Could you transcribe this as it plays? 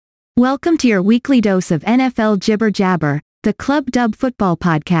Welcome to your weekly dose of NFL Jibber Jabber, the Club Dub Football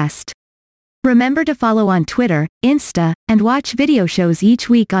Podcast. Remember to follow on Twitter, Insta, and watch video shows each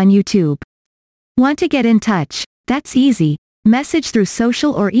week on YouTube. Want to get in touch? That's easy. Message through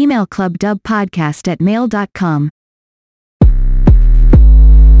social or email clubdubpodcast@mail.com.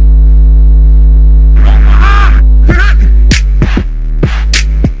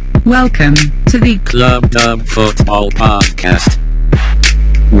 Welcome to the Club Dub Football Podcast,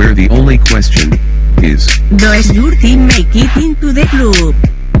 where the only question is, does your team make it into the club?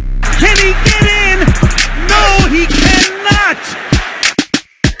 Can he get in? No, he cannot!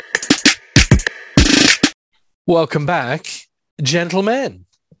 Welcome back, gentlemen.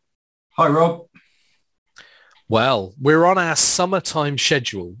 Hi, Rob. Well, we're on our summertime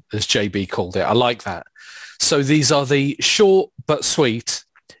schedule, as JB called it. I like that. So these are the short but sweet,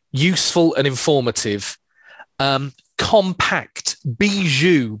 useful and informative, compact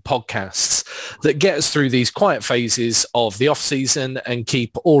bijou podcasts that get us through these quiet phases of the off-season and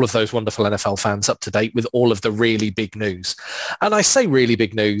keep all of those wonderful NFL fans up to date with all of the really big news. And I say really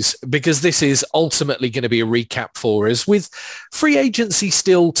big news because this is ultimately going to be a recap for us, with free agency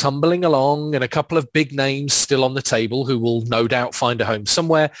still tumbling along and a couple of big names still on the table who will no doubt find a home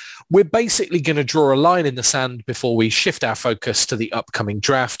somewhere. We're basically going to draw a line in the sand before we shift our focus to the upcoming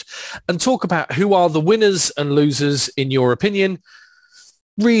draft and talk about who are the winners and losers, in your opinion,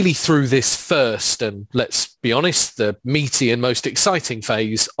 really through this first and, let's be honest, the meaty and most exciting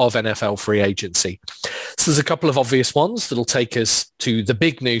phase of NFL free agency. So there's a couple of obvious ones that'll take us to the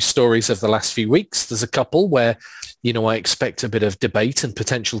big news stories of the last few weeks. There's a couple where, I expect a bit of debate and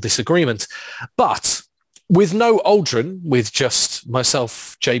potential disagreement. But with no Aldrin, with just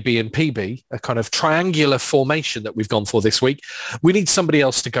myself, JB and PB, a kind of triangular formation that we've gone for this week, we need somebody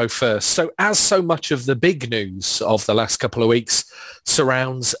else to go first. So as so much of the big news of the last couple of weeks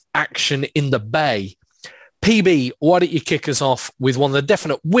surrounds action in the Bay, PB, why don't you kick us off with one of the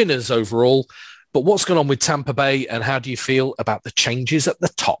definite winners overall, but what's going on with Tampa Bay and how do you feel about the changes at the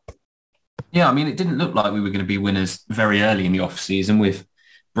top? Yeah, I mean, it didn't look like we were going to be winners very early in the off-season with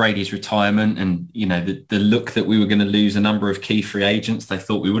Brady's retirement and, the look that we were going to lose a number of key free agents. They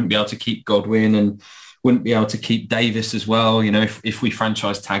thought we wouldn't be able to keep Godwin and wouldn't be able to keep Davis as well. If we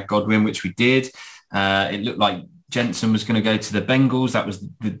franchise tag Godwin, which we did, it looked like Jensen was going to go to the Bengals. That was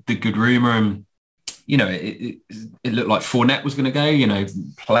the good rumor. And, it looked like Fournette was going to go,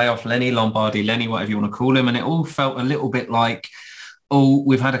 playoff Lenny, Lombardi Lenny, whatever you want to call him. And it all felt a little bit like,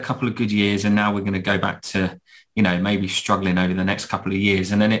 we've had a couple of good years and now we're going to go back to, maybe struggling over the next couple of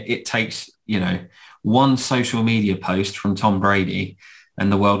years. And then it takes, one social media post from Tom Brady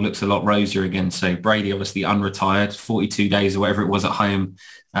and the world looks a lot rosier again. So Brady, obviously unretired, 42 days or whatever it was at home,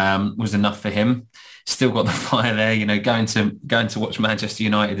 was enough for him. Still got the fire there, going to watch Manchester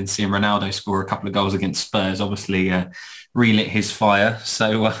United and seeing Ronaldo score a couple of goals against Spurs, obviously relit his fire.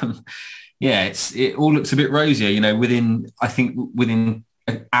 So, it all looks a bit rosier, within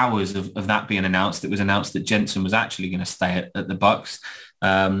hours of that being announced. It was announced that Jensen was actually going to stay at the Bucs.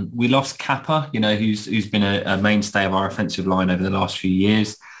 We lost Kappa, who's been a mainstay of our offensive line over the last few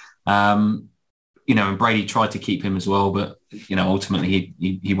years. And Brady tried to keep him as well, but ultimately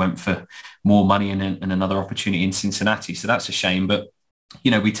he went for more money and another opportunity in Cincinnati. So that's a shame. But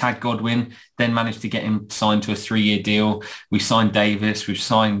we tagged Godwin, then managed to get him signed to a 3-year deal. We signed Davis. We've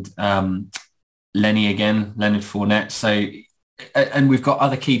signed Lenny again, Leonard Fournette. So, and we've got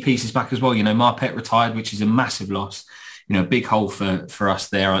other key pieces back as well. Marpet retired, which is a massive loss. A big hole for us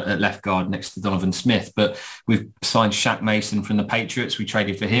there at left guard next to Donovan Smith. But we've signed Shaq Mason from the Patriots. We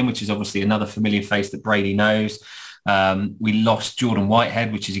traded for him, which is obviously another familiar face that Brady knows. We lost Jordan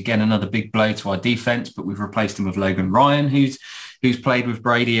Whitehead, which is again another big blow to our defense, but we've replaced him with Logan Ryan, who's played with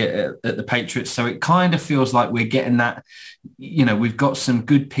Brady at the Patriots. So it kind of feels like we're getting that, we've got some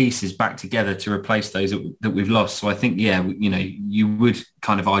good pieces back together to replace those that we've lost. So I think, you would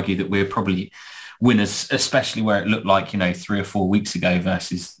kind of argue that we're probably winners, especially where it looked like, 3 or 4 weeks ago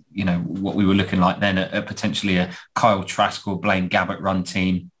versus, what we were looking like then at potentially a Kyle Trask or Blaine Gabbert run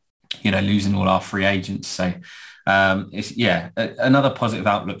team, losing all our free agents. So it's another positive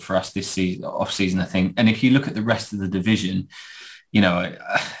outlook for us this season, off season, I think. And if you look at the rest of the division,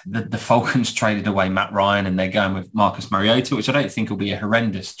 the Falcons traded away Matt Ryan and they're going with Marcus Mariota, which I don't think will be a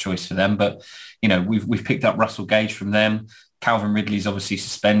horrendous choice for them. But, we've picked up Russell Gage from them. Calvin Ridley's obviously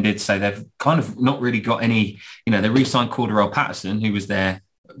suspended. So they've kind of not really got any, they re-signed Cordarrelle Patterson, who was their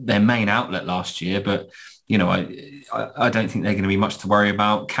main outlet last year. But, I don't think they're going to be much to worry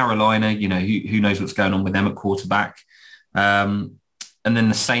about. Carolina, who knows what's going on with them at quarterback. And then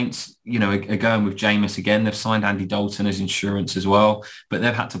the Saints, are going with Jameis again. They've signed Andy Dalton as insurance as well, but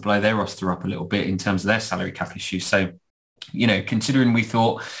they've had to blow their roster up a little bit in terms of their salary cap issues. So, considering we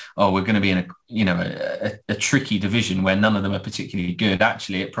thought, we're going to be in a tricky division where none of them are particularly good,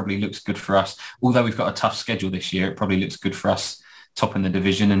 actually, it probably looks good for us. Although we've got a tough schedule this year, it probably looks good for us topping the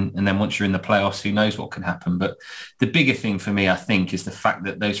division. And then once you're in the playoffs, who knows what can happen. But the bigger thing for me, I think, is the fact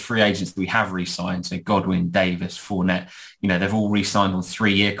that those free agents that we have re-signed, so Godwin, Davis, Fournette, they've all re-signed on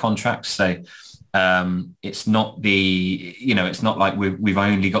 3-year contracts. So it's not it's not like we've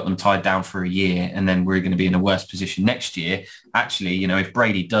only got them tied down for a year and then we're going to be in a worse position next year. Actually, if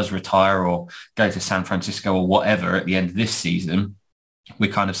Brady does retire or go to San Francisco or whatever at the end of this season,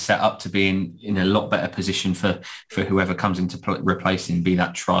 we're kind of set up to be in a lot better position for whoever comes in to replace him, be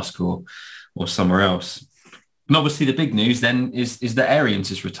that Trask or somewhere else. And obviously the big news then is that Arians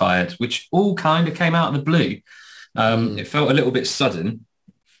is retired, which all kind of came out of the blue. It felt a little bit sudden.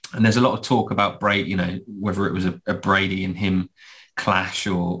 And there's a lot of talk about Brady, whether it was a Brady and him clash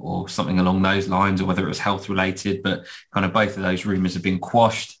or something along those lines, or whether it was health related, but kind of both of those rumours have been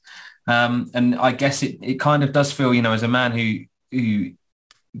quashed. And I guess it kind of does feel, as a man who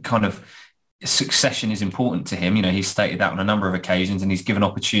kind of succession is important to him. He's stated that on a number of occasions, and he's given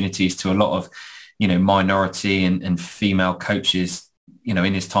opportunities to a lot of, minority and female coaches,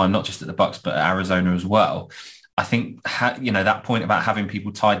 in his time, not just at the Bucks, but at Arizona as well. I think, that point about having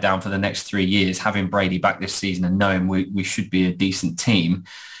people tied down for the next 3 years, having Brady back this season and knowing we should be a decent team,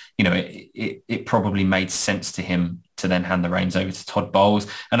 it probably made sense to him to then hand the reins over to Todd Bowles.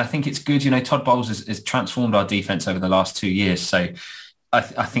 And I think it's good, Todd Bowles has transformed our defense over the last 2 years. So I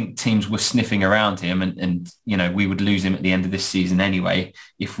think teams were sniffing around him and we would lose him at the end of this season anyway,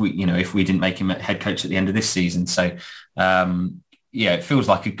 if we didn't make him head coach at the end of this season. So, it feels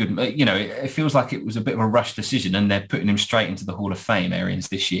like it feels like it was a bit of a rush decision, and they're putting him straight into the Hall of Fame, Arians,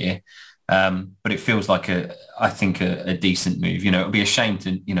 this year. But it feels like a decent move. It would be a shame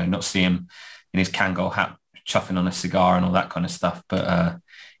to, not see him in his Kangol hat, chuffing on a cigar and all that kind of stuff. But,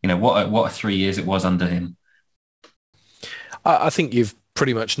 what a 3 years it was under him. I think you've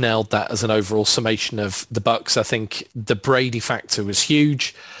pretty much nailed that as an overall summation of the Bucks. I think the Brady factor was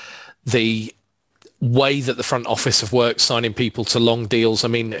huge. The way that the front office have worked, signing people to long deals. I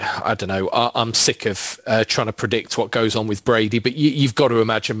mean, I don't know. I'm sick of trying to predict what goes on with Brady, but you've got to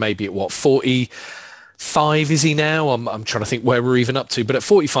imagine maybe at 45 is he now? I'm trying to think where we're even up to. But at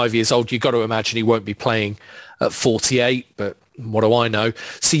 45 years old, you've got to imagine he won't be playing at 48. But what do I know?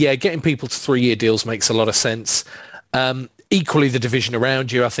 So yeah, getting people to 3-year deals makes a lot of sense. Equally, the division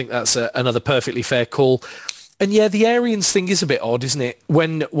around you, I think that's another perfectly fair call. And yeah, the Arians thing is a bit odd, isn't it?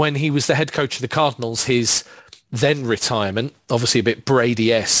 When he was the head coach of the Cardinals, his then retirement, obviously a bit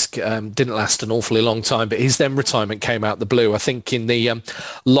Brady-esque, didn't last an awfully long time, but his then retirement came out the blue. I think in the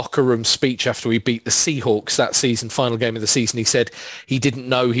locker room speech after we beat the Seahawks that season, final game of the season, he said he didn't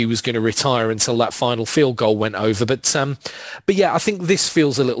know he was going to retire until that final field goal went over. But yeah, I think this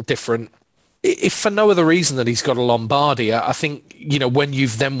feels a little different. If for no other reason that he's got a Lombardi, I think, when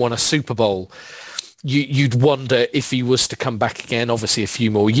you've then won a Super Bowl, you'd wonder if he was to come back again. Obviously, a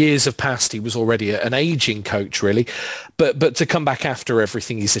few more years have passed. He was already an aging coach, really. But to come back after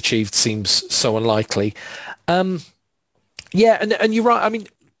everything he's achieved seems so unlikely. Yeah, and you're right. I mean,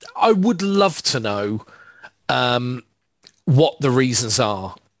 I would love to know what the reasons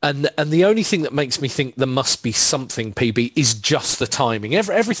are. And the only thing that makes me think there must be something, PB, is just the timing.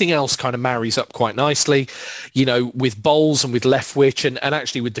 Everything else kind of marries up quite nicely, with Bowles and with Leftwich and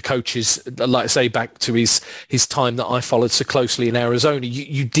actually with the coaches, like I say, back to his time that I followed so closely in Arizona.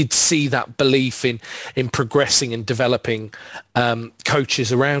 You did see that belief in progressing and developing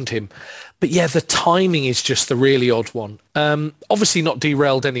coaches around him. But yeah, the timing is just the really odd one. Obviously not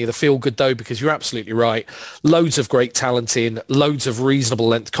derailed any of the feel good though, because you're absolutely right. Loads of great talent in, loads of reasonable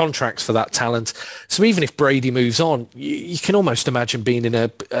length contracts for that talent. So even if Brady moves on, you can almost imagine being in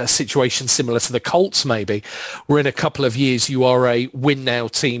a situation similar to the Colts maybe, where in a couple of years you are a win now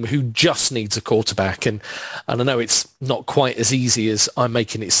team who just needs a quarterback. And I know it's not quite as easy as I'm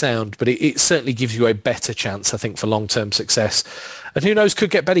making it sound, but it certainly gives you a better chance, I think, for long-term success. And who knows, could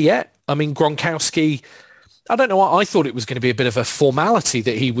get better yet. I mean, Gronkowski, I don't know, I thought it was going to be a bit of a formality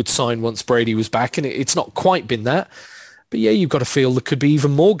that he would sign once Brady was back, and it's not quite been that. But yeah, you've got to feel there could be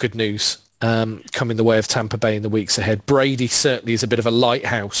even more good news coming the way of Tampa Bay in the weeks ahead. Brady certainly is a bit of a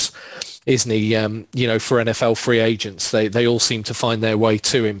lighthouse, isn't he, for NFL free agents. They all seem to find their way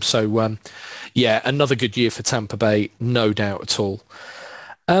to him. So, yeah, another good year for Tampa Bay, no doubt at all.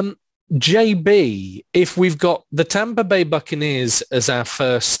 JB, if we've got the Tampa Bay Buccaneers as our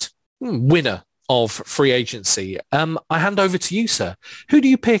first winner of free agency. I hand over to you, sir. Who do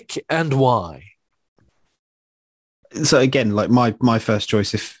you pick and why? So again, like my first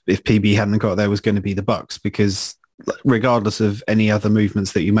choice, if PB hadn't got there, was going to be the Bucks, because regardless of any other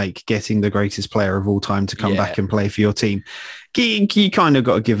movements that you make, getting the greatest player of all time to come back and play for your team, you kind of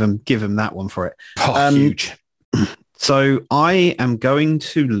got to give him that one for it. Huge. So I am going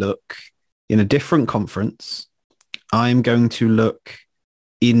to look in a different conference. I'm going to look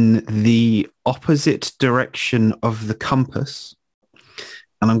in the opposite direction of the compass,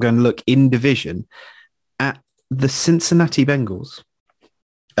 and I'm going to look in division at the Cincinnati Bengals.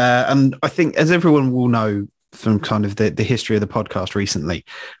 And I think, as everyone will know from kind of the history of the podcast recently,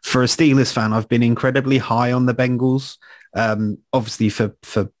 for a Steelers fan, I've been incredibly high on the Bengals, obviously for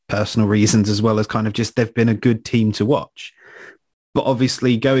personal reasons, as well as kind of just they've been a good team to watch. But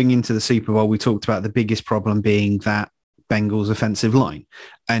obviously going into the Super Bowl, we talked about the biggest problem being that Bengals offensive line.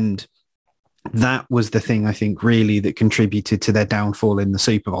 And that was the thing, I think, really that contributed to their downfall in the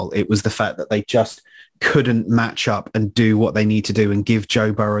Super Bowl. It was the fact that they just couldn't match up and do what they need to do and give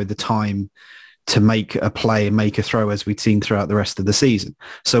Joe Burrow the time to make a play and make a throw, as we'd seen throughout the rest of the season.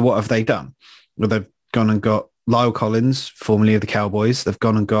 So what have they done? Well, they've gone and got Lyle Collins, formerly of the Cowboys. They've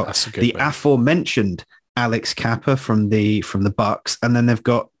gone and got the aforementioned Alex Kappa from the Bucks, and then they've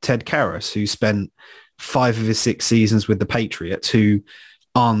got Ted Karras, who spent 5 of his 6 seasons with the Patriots, who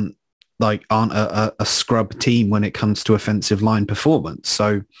aren't a scrub team when it comes to offensive line performance.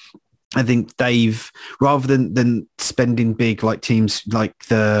 So I think they've, rather than spending big like teams like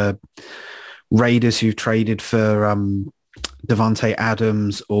the Raiders who traded for Devontae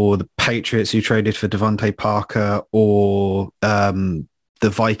Adams, or the Patriots who traded for Devontae Parker, or the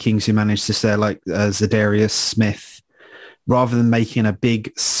Vikings who managed to sell like Zadarius Smith, rather than making a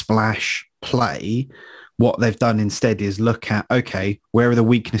big splash play, what they've done instead is look at, okay, where are the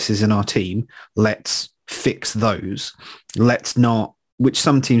weaknesses in our team? Let's fix those. Let's not, which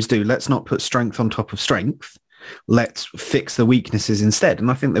some teams do, let's not put strength on top of strength. Let's fix the weaknesses instead. And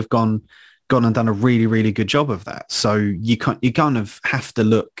I think they've gone and done a really, really good job of that. So you kind of have to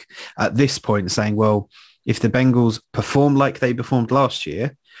look at this point saying, well, if the Bengals perform like they performed last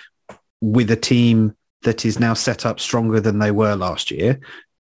year with a team that is now set up stronger than they were last year,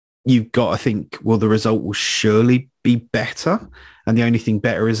 you've got to think, well, the result will surely be better. And the only thing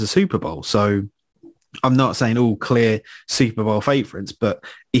better is a Super Bowl. So I'm not saying all clear Super Bowl favourites, but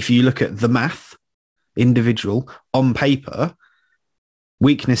if you look at the math, individual, on paper,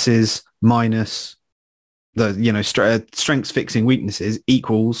 weaknesses minus the, strengths fixing weaknesses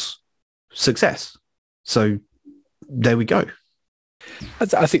equals success. So there we go.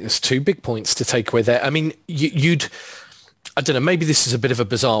 I think there's 2 big points to take away there. I mean, you'd, I don't know, maybe this is a bit of a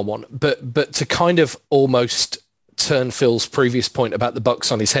bizarre one, but to kind of almost turn Phil's previous point about the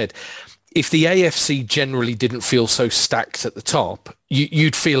Bucks on his head, if the AFC generally didn't feel so stacked at the top,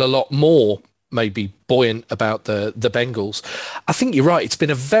 you'd feel a lot more maybe buoyant about the Bengals. I think you're right. It's been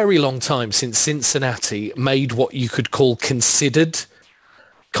a very long time since Cincinnati made what you could call considered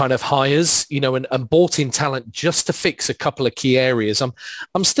kind of hires, and bought in talent just to fix a couple of key areas.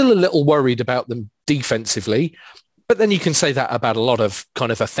 I'm still a little worried about them defensively, but then you can say that about a lot of kind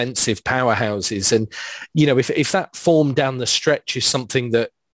of offensive powerhouses. And, if that form down the stretch is something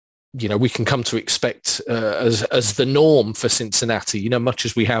that, we can come to expect as the norm for Cincinnati, much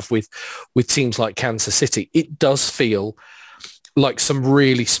as we have with teams like Kansas City, it does feel like some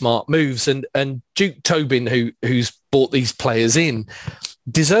really smart moves. And Duke Tobin, who's brought these players in,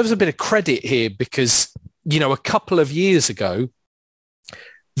 deserves a bit of credit here because, a couple of years ago,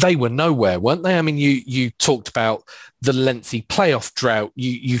 they were nowhere, weren't they? I mean, you talked about the lengthy playoff drought.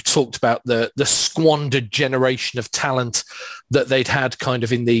 You talked about the squandered generation of talent that they'd had kind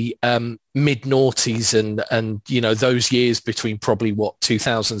of in the mid-noughties and those years between probably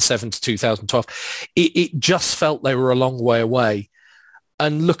 2007 to 2012. It just felt they were a long way away.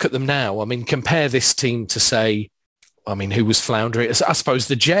 And look at them now. I mean, compare this team to, say, who was floundering? I suppose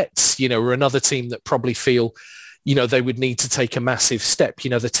the Jets, were another team that probably feel they would need to take a massive step.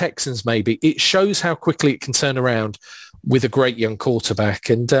 The Texans maybe. It shows how quickly it can turn around with a great young quarterback.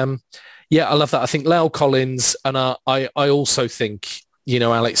 And I love that. I think Lyle Collins and I also think,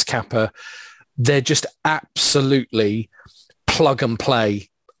 Alex Kappa, they're just absolutely plug and play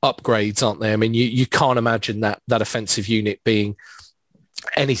upgrades, aren't they? I mean, you can't imagine that offensive unit being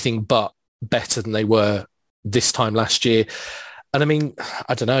anything but better than they were this time last year. And I mean,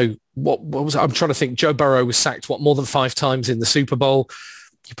 I don't know, what was I'm trying to think. Joe Burrow was sacked, more than 5 times in the Super Bowl.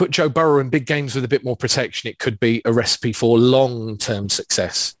 You put Joe Burrow in big games with a bit more protection, it could be a recipe for long-term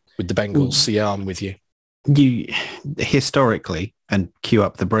success with the Bengals. So yeah, I'm with you. you historically, and cue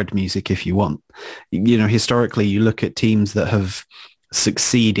up the bread music if you want, historically you look at teams that have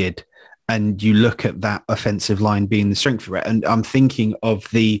succeeded and you look at that offensive line being the strength of it. And I'm thinking of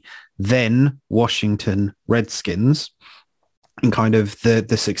the then Washington Redskins and kind of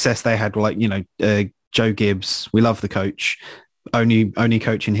the success they had, like, Joe Gibbs, we love the coach, only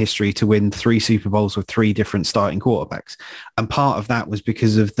coach in history to win 3 Super Bowls with 3 different starting quarterbacks. And part of that was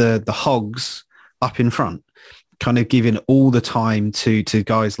because of the Hogs up in front, kind of giving all the time to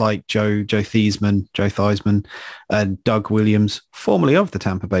guys like Joe Theismann, and Doug Williams, formerly of the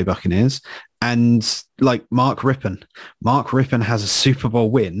Tampa Bay Buccaneers, and like Mark Rippon. Mark Rippon has a Super Bowl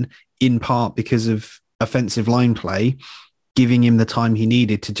win in part because of offensive line play, giving him the time he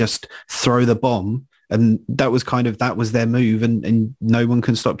needed to just throw the bomb. And that was their move, and no one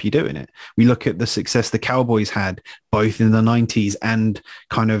can stop you doing it. We look at the success the Cowboys had both in the 90s and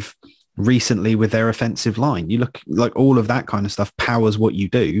kind of recently with their offensive line. You look like all of that kind of stuff powers what you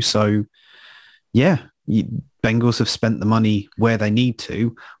do. So yeah, Bengals have spent the money where they need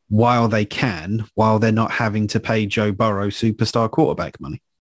to while they're not having to pay Joe Burrow superstar quarterback money.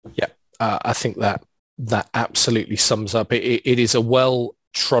 Yeah, I think that absolutely sums up. It is a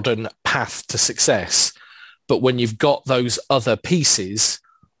well-trodden path to success, but when you've got those other pieces,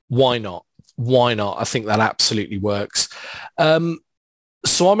 why not? I think that absolutely works.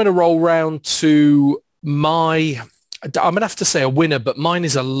 So I'm going to roll round to I'm going to have to say a winner, but mine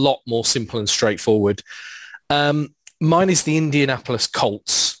is a lot more simple and straightforward. Mine is the Indianapolis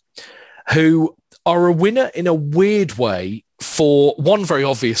Colts, who are a winner in a weird way for one very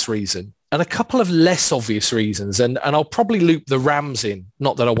obvious reason and a couple of less obvious reasons. And I'll probably loop the Rams in,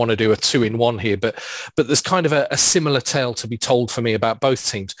 not that I want to do a 2-in-1 here, but there's kind of a similar tale to be told for me about both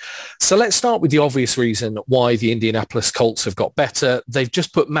teams. So let's start with the obvious reason why the Indianapolis Colts have got better. They've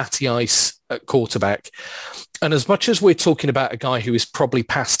just put Matty Ice at quarterback. And as much as we're talking about a guy who is probably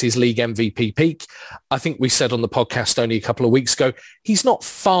past his league MVP peak, I think we said on the podcast only a couple of weeks ago, he's not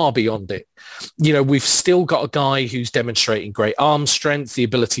far beyond it. We've still got a guy who's demonstrating great arm strength, the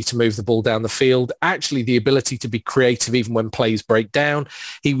ability to move the ball down the field, actually the ability to be creative even when plays break down.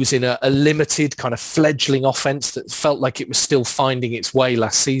 He was in a limited kind of fledgling offense that felt like it was still finding its way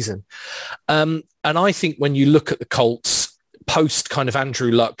last season. And I think when you look at the Colts, post kind of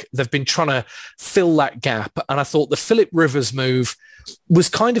Andrew Luck, they've been trying to fill that gap. And I thought the Phillip Rivers move was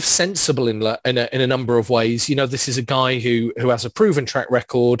kind of sensible in a number of ways. This is a guy who has a proven track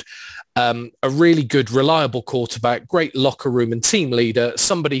record, a really good, reliable quarterback, great locker room and team leader,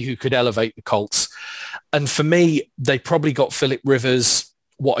 somebody who could elevate the Colts. And for me, they probably got Phillip Rivers,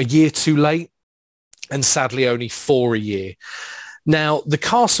 a year too late, and sadly only 4 a year. Now, the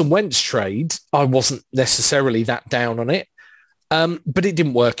Carson Wentz trade, I wasn't necessarily that down on it. But it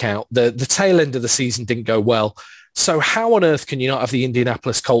didn't work out. The tail end of the season didn't go well. So how on earth can you not have the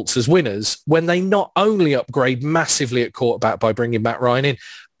Indianapolis Colts as winners when they not only upgrade massively at quarterback by bringing Matt Ryan in,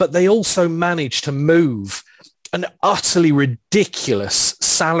 but they also manage to move an utterly ridiculous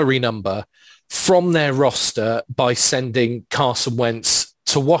salary number from their roster by sending Carson Wentz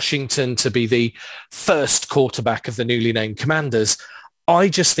to Washington to be the first quarterback of the newly named Commanders? I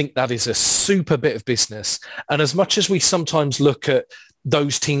just think that is a super bit of business. And as much as we sometimes look at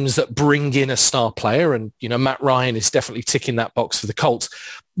those teams that bring in a star player, and, Matt Ryan is definitely ticking that box for the Colts,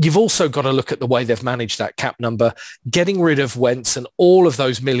 you've also got to look at the way they've managed that cap number. Getting rid of Wentz and all of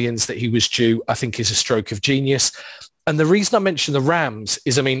those millions that he was due, I think, is a stroke of genius. And the reason I mention the Rams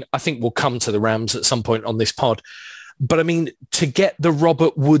is, I think we'll come to the Rams at some point on this pod. But to get the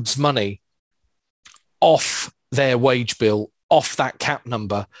Robert Woods money off their wage bill, off that cap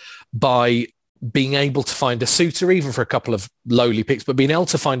number, by being able to find a suitor, even for a couple of lowly picks, but being able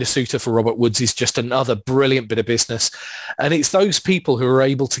to find a suitor for Robert Woods is just another brilliant bit of business. And it's those people who are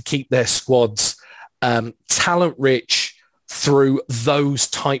able to keep their squads talent rich through those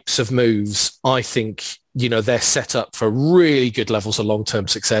types of moves. I think, they're set up for really good levels of long-term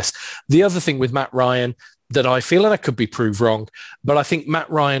success. The other thing with Matt Ryan that I feel, and I could be proved wrong, but I think Matt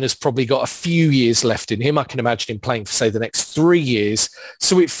Ryan has probably got a few years left in him. I can imagine him playing for, say, the next 3 years.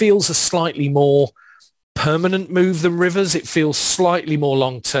 So it feels a slightly more permanent move than Rivers. It feels slightly more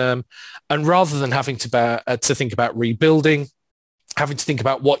long-term. And rather than having to think about rebuilding, having to think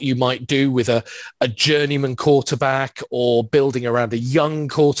about what you might do with a journeyman quarterback or building around a young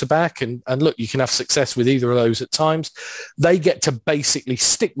quarterback. And look, you can have success with either of those at times. They get to basically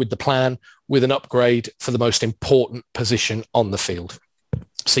stick with the plan with an upgrade for the most important position on the field.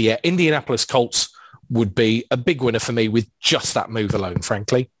 So yeah, Indianapolis Colts would be a big winner for me with just that move alone,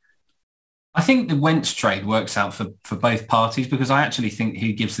 frankly. I think the Wentz trade works out for both parties, because I actually think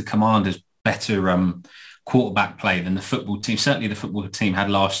he gives the Commanders better quarterback play than the football team. Certainly the football team had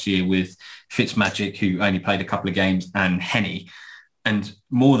last year with Fitzmagic, who only played a couple of games, and Henney. And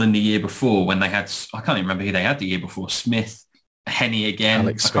more than the year before when they had, I can't even remember who they had the year before, Smith, Henney again.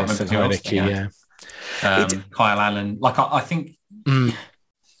 Alex I can't Smith remember and who else they had. Heinicke, Kyle Allen. Like I think,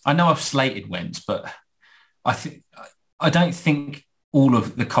 I know I've slated Wentz, but I don't think all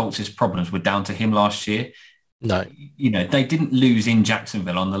of the Colts' problems were down to him last year. No. You know, they didn't lose in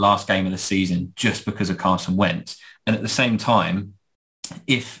Jacksonville on the last game of the season just because of Carson Wentz. And at the same time,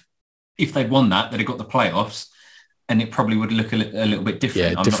 if they'd won that, they'd have got the playoffs, and it probably would look a little bit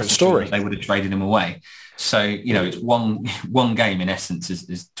different. Yeah, I'm different not so story. sure they would have traded him away. So, you know, it's one game in essence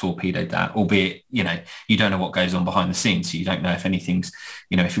is torpedoed that, albeit, you know, you don't know what goes on behind the scenes. So you don't know if anything's,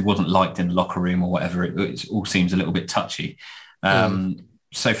 you know, if he wasn't liked in the locker room or whatever, it all seems a little bit touchy.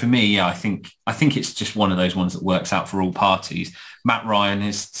 So for me, yeah, I think it's just one of those ones that works out for all parties. Matt Ryan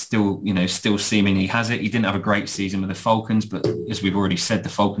is still seemingly has it. He didn't have a great season with the Falcons, but as we've already said, the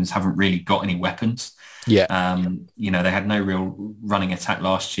Falcons haven't really got any weapons. Yeah. You know, they had no real running attack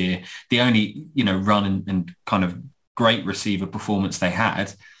last year. The only, you know, run and kind of great receiver performance they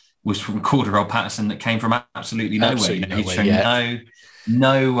had was from Cordarrelle Patterson that came from absolutely nowhere. Absolutely you know, nowhere, he's shown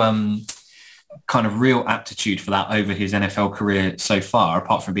no kind of real aptitude for that over his NFL career so far,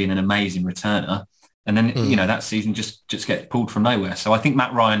 apart from being an amazing returner. And then, you know, that season just gets pulled from nowhere. So I think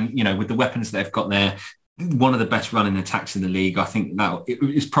Matt Ryan, you know, with the weapons that they've got there, one of the best running attacks in the league. I think that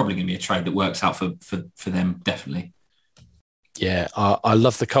it's probably going to be a trade that works out for them, definitely. Yeah, I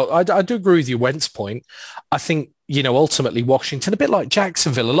love the Colts. I do agree with you, Wentz point. I think, you know, ultimately Washington, a bit like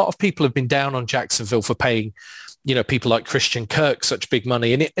Jacksonville, a lot of people have been down on Jacksonville for paying, you know, people like Christian Kirk such big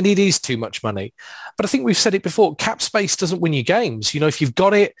money, and it is too much money. But I think we've said it before, cap space doesn't win you games. You know, if you've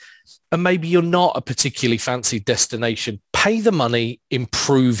got it and maybe you're not a particularly fancy destination, pay the money,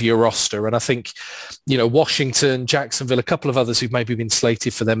 improve your roster. And I think, you know, Washington, Jacksonville, a couple of others who've maybe been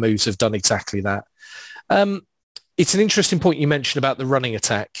slated for their moves have done exactly that. It's an interesting point you mentioned about the running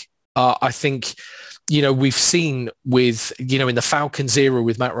attack. I think, you know, we've seen with, you know, in the Falcons era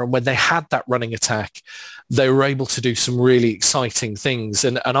with Matt Ryan, when they had that running attack, they were able to do some really exciting things.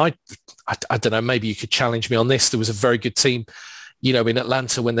 And I don't know, maybe you could challenge me on this. There was a very good team, you know, in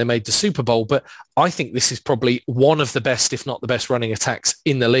Atlanta when they made the Super Bowl, but I think this is probably one of the best, if not the best running attacks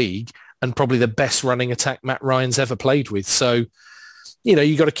in the league, and probably the best running attack Matt Ryan's ever played with. So, you know,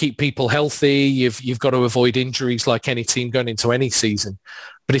 you got to keep people healthy. You've got to avoid injuries like any team going into any season.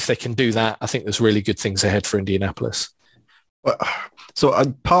 But if they can do that, I think there's really good things ahead for Indianapolis. So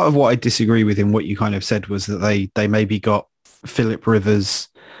part of what I disagree with in what you kind of said was that they maybe got Phillip Rivers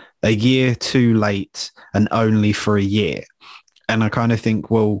a year too late and only for a year. And I kind of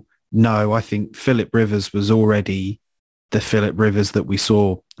think, well, no, I think Phillip Rivers was already the Phillip Rivers that we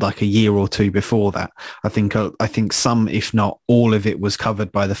saw like a year or two before that. I think some, if not all of it, was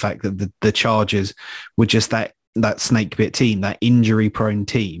covered by the fact that the Chargers were just that snake bit team, that injury prone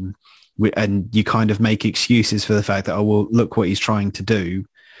team. And you kind of make excuses for the fact that, oh, well, look what he's trying to do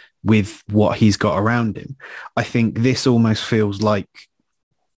with what he's got around him. I think this almost feels like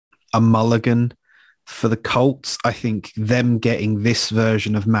a mulligan for the Colts. I think them getting this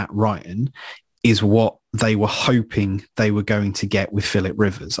version of Matt Ryan is what they were hoping they were going to get with Phillip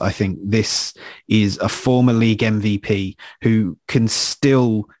Rivers. I think this is a former league MVP who can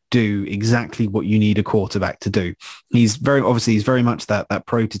still do exactly what you need a quarterback to do. He's very much that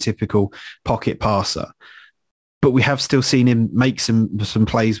prototypical pocket passer, but we have still seen him make some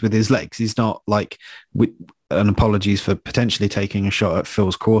plays with his legs. He's not like, and apologies for potentially taking a shot at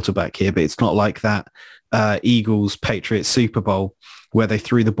Phil's quarterback here, but it's not like that Eagles Patriots Super Bowl where they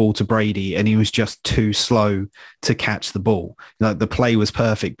threw the ball to Brady and he was just too slow to catch the ball. Like, the play was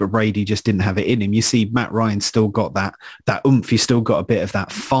perfect, but Brady just didn't have it in him. You see Matt Ryan still got that oomph. He's still got a bit of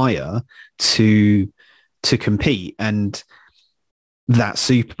that fire to compete. And that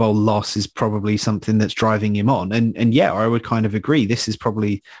Super Bowl loss is probably something that's driving him on. And yeah, I would kind of agree. This is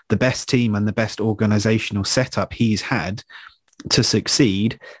probably the best team and the best organizational setup he's had to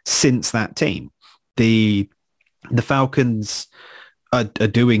succeed since that team. The Falcons are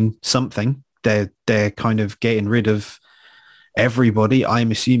doing something. They're kind of getting rid of everybody,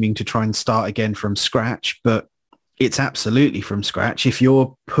 I'm assuming, to try and start again from scratch, but it's absolutely from scratch. If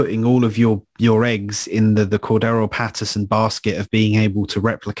you're putting all of your eggs in the Cordarrelle Patterson basket of being able to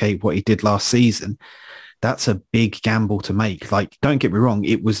replicate what he did last season, that's a big gamble to make. Like, don't get me wrong,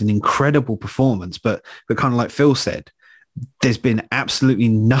 it was an incredible performance, but kind of like Phil said, there's been absolutely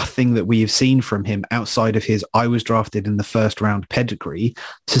nothing that we have seen from him outside of his I was drafted in the first round pedigree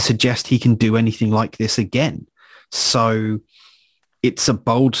to suggest he can do anything like this again. So it's a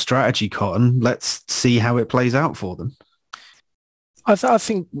bold strategy, Cotton. Let's see how it plays out for them. I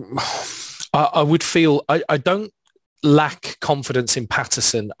think I would feel I don't lack confidence in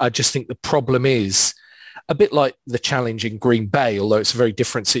Patterson. I just think the problem is a bit like the challenge in Green Bay, although it's a very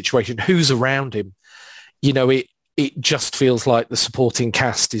different situation. Who's around him? It just feels like the supporting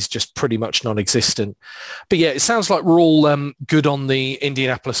cast is just pretty much non-existent. But yeah, it sounds like we're all good on the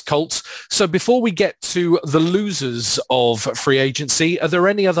Indianapolis Colts. So before we get to the losers of free agency, are there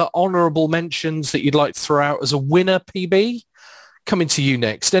any other honourable mentions that you'd like to throw out as a winner, PB? Coming to you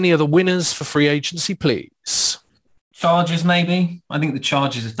next. Any other winners for free agency, please? Chargers, maybe. I think the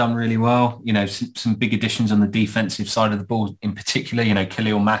Chargers have done really well. Some big additions on the defensive side of the ball in particular.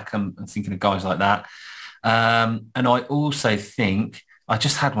 Khalil Mack, I'm thinking of guys like that. And I also think, I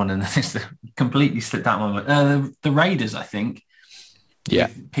just had one and this completely slipped out of my mind. The Raiders, I think. Yeah.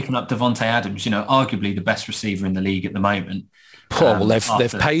 Picking up Devontae Adams, arguably the best receiver in the league at the moment. Well,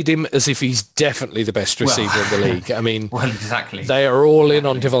 they've paid him as if he's definitely the best receiver in the league. I mean, well, exactly. They are all in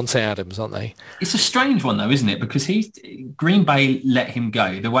on Devontae Adams, aren't they? It's a strange one, though, isn't it? Because Green Bay let him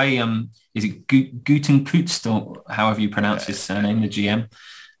go. The way, is it Gutenkutz, or however you pronounce his surname, the GM?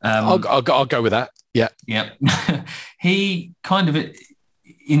 I'll go with that. Yeah. Yeah. He kind of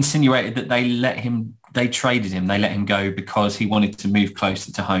insinuated that they traded him, they let him go because he wanted to move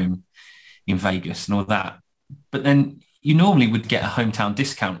closer to home in Vegas and all that. But then you normally would get a hometown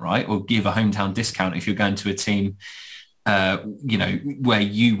discount, right? Or give a hometown discount if you're going to a team, where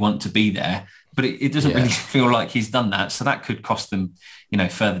you want to be there. But it doesn't really feel like he's done that. So that could cost them,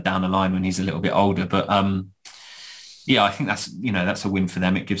 further down the line when he's a little bit older. But I think that's a win for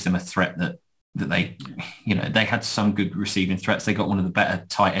them. It gives them a threat that they, they had some good receiving threats. They got one of the better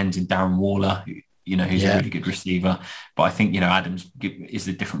tight ends in Darren Waller, who's a really good receiver. But I think, Adams is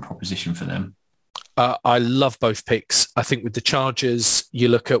a different proposition for them. I love both picks. I think with the Chargers, you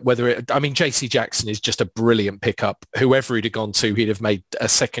look at JC Jackson is just a brilliant pickup. Whoever he'd have gone to, he'd have made a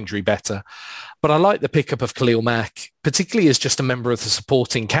secondary better. But I like the pickup of Khalil Mack, particularly as just a member of the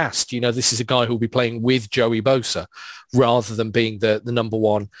supporting cast. This is a guy who'll be playing with Joey Bosa rather than being the number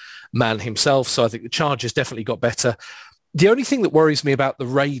one man himself. So I think the Chargers definitely got better. The only thing that worries me about the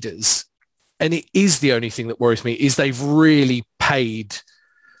Raiders, and it is the only thing that worries me, is they've really paid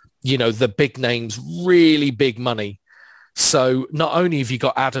the big names, really big money. So not only have you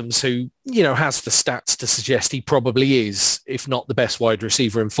got Adams, who, has the stats to suggest he probably is, if not the best wide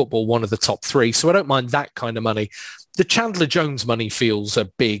receiver in football, one of the top three. So I don't mind that kind of money. The Chandler Jones money feels a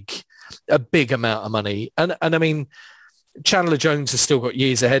big amount of money. And I mean, Chandler Jones has still got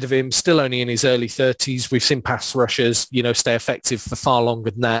years ahead of him, still only in his early 30s. We've seen pass rushers, stay effective for far longer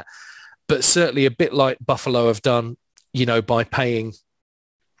than that. But certainly a bit like Buffalo have done, by paying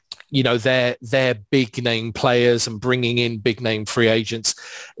their big name players and bringing in big name free agents.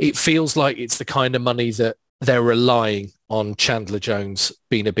 It feels like it's the kind of money that they're relying on Chandler Jones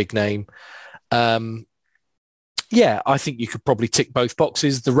being a big name. I think you could probably tick both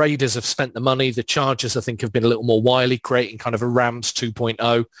boxes. The Raiders have spent the money. The Chargers, I think, have been a little more wily, creating kind of a Rams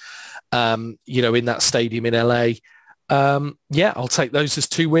 2.0, in that stadium in LA. I'll take those as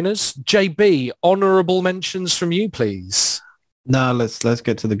two winners. JB, honourable mentions from you, please. No, let's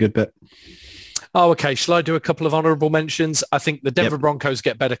get to the good bit. Oh, okay. Shall I do a couple of honourable mentions? I think the Denver Broncos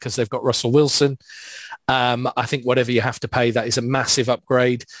get better because they've got Russell Wilson. I think whatever you have to pay, that is a massive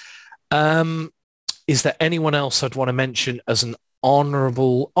upgrade. Is there anyone else I'd want to mention as an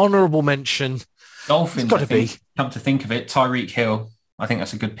honourable mention? Dolphins, got to be. Come to think of it, Tyreek Hill. I think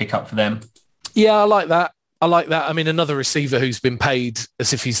that's a good pickup for them. Yeah, I like that. I mean, another receiver who's been paid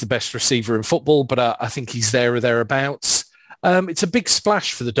as if he's the best receiver in football, but I think he's there or thereabouts. It's a big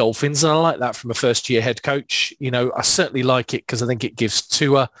splash for the Dolphins, and I like that from a first-year head coach. I certainly like it because I think it gives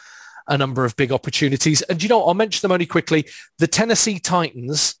Tua a number of big opportunities. And I'll mention them only quickly. The Tennessee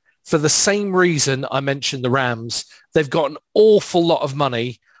Titans, for the same reason I mentioned the Rams, they've got an awful lot of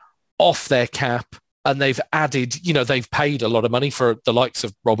money off their cap, and they've added, they've paid a lot of money for the likes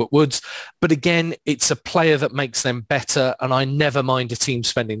of Robert Woods. But again, it's a player that makes them better. And I never mind a team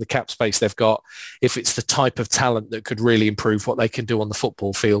spending the cap space they've got if it's the type of talent that could really improve what they can do on the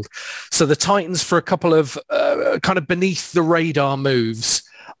football field. So the Titans, for a couple of kind of beneath the radar moves,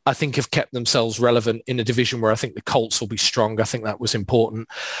 I think have kept themselves relevant in a division where I think the Colts will be strong. I think that was important.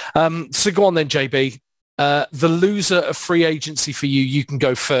 So go on then, JB. The loser of free agency for you, you can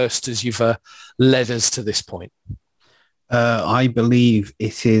go first as you've led us to this point. I believe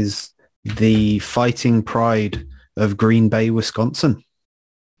it is the Fighting Pride of Green Bay, Wisconsin.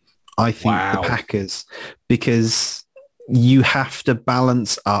 I think the Packers, because you have to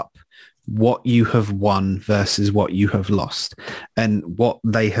balance up what you have won versus what you have lost. And what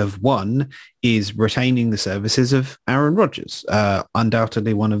they have won is retaining the services of Aaron Rodgers,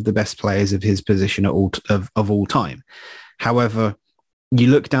 undoubtedly one of the best players of his position of all time. However, you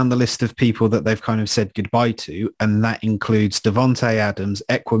look down the list of people that they've kind of said goodbye to, and that includes Devontae Adams,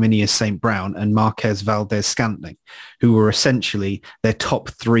 Equanimeous St. Brown, and Marquez Valdes-Scantling, who were essentially their top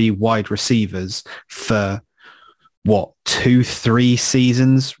 3 wide receivers for, 2-3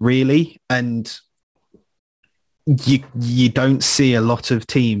 seasons, really? And you don't see a lot of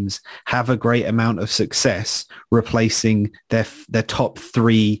teams have a great amount of success replacing their top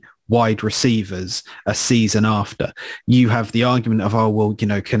 3 wide receivers a season after. You have the argument of,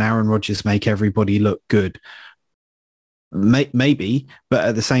 can Aaron Rodgers make everybody look good? Maybe, but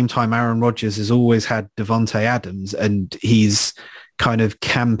at the same time, Aaron Rodgers has always had Devontae Adams, and he's kind of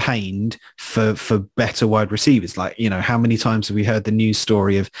campaigned for better wide receivers. Like, how many times have we heard the news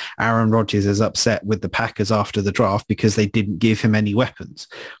story of Aaron Rodgers is upset with the Packers after the draft because they didn't give him any weapons?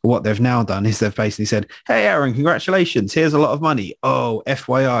 What they've now done is they've basically said, hey, Aaron, congratulations. Here's a lot of money. Oh,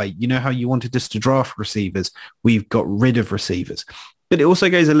 FYI, you know how you wanted us to draft receivers? We've got rid of receivers. But it also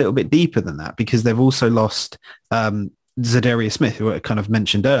goes a little bit deeper than that, because they've also lost Zadarius Smith, who I kind of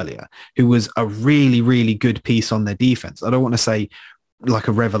mentioned earlier, who was a really, really good piece on their defense. I don't want to say like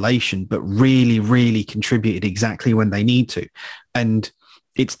a revelation, but really, really contributed exactly when they need to. And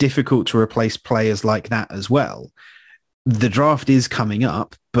it's difficult to replace players like that as well. The draft is coming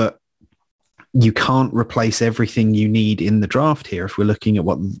up, but you can't replace everything you need in the draft here if we're looking at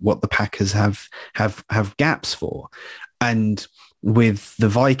what the Packers have gaps for. And with the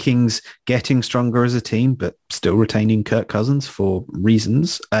Vikings getting stronger as a team, but still retaining Kirk Cousins for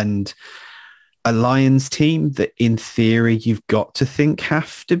reasons, and a Lions team that in theory you've got to think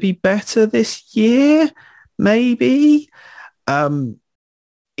have to be better this year, maybe.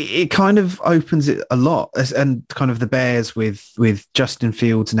 It kind of opens it a lot, and kind of the Bears with Justin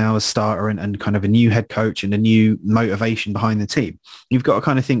Fields now as starter and kind of a new head coach and a new motivation behind the team. You've got to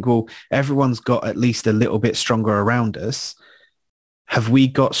kind of think, well, everyone's got at least a little bit stronger around us. Have we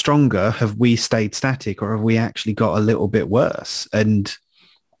got stronger? Have we stayed static, or have we actually got a little bit worse? And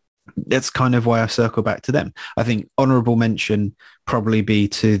that's kind of why I circle back to them. I think honourable mention probably be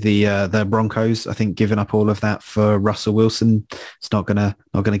to the Broncos. I think giving up all of that for Russell Wilson, it's not gonna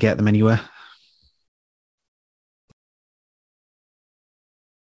get them anywhere.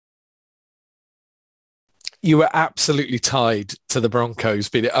 You were absolutely tied to the Broncos,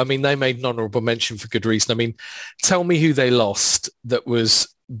 but I mean, they made an honourable mention for good reason. I mean, tell me who they lost that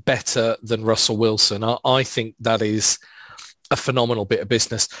was better than Russell Wilson. I think that is a phenomenal bit of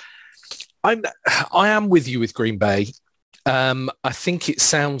business. I am with you with Green Bay. I think it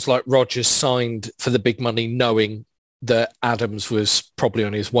sounds like Rodgers signed for the big money knowing that Adams was probably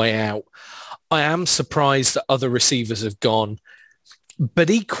on his way out. I am surprised that other receivers have gone.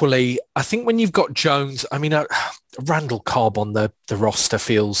 But equally, I think when you've got Jones, I mean, Randall Cobb on the roster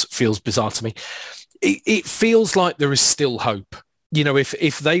feels bizarre to me. It feels like there is still hope.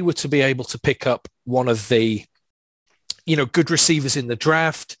 If they were to be able to pick up one of the, good receivers in the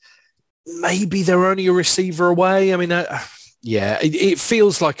draft, maybe they're only a receiver away. I mean, it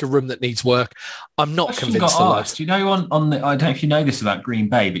feels like a room that needs work. I'm not convinced. You know, on the, I don't know if you know this about Green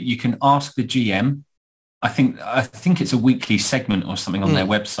Bay, but you can ask the GM. I think it's a weekly segment or something on their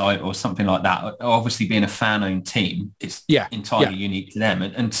website or something like that. Obviously, being a fan-owned team, it's entirely unique to them.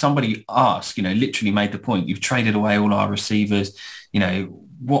 And somebody asked, literally made the point, you've traded away all our receivers.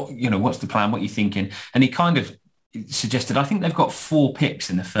 What's the plan? What are you thinking? And he kind of suggested, I think they've got 4 picks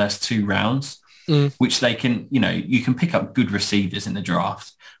in the first 2 rounds, which they can, you can pick up good receivers in the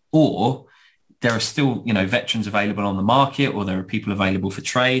draft, or there are still, veterans available on the market, or there are people available for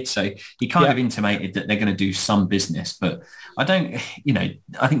trade. So he kind of intimated that they're going to do some business, but I don't,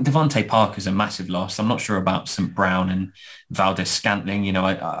 I think Devontae Parker's a massive loss. I'm not sure about St. Brown and Valdes-Scantling.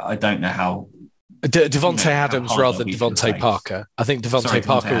 I don't know how. Devontae Adams rather than Devontae Parker. I think Devontae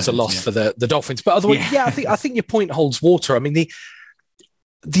Parker was a loss for the Dolphins. But otherwise, I think your point holds water. I mean,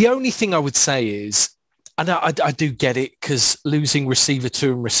 the only thing I would say is, and I do get it, because losing receiver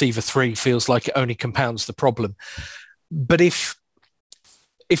 2 and receiver 3 feels like it only compounds the problem. But if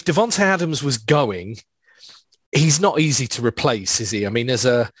Devontae Adams was going, he's not easy to replace, is he? I mean, as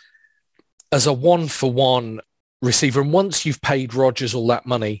a 1-for-1 receiver, and once you've paid Rodgers all that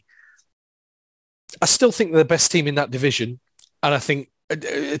money, I still think they're the best team in that division. And I think,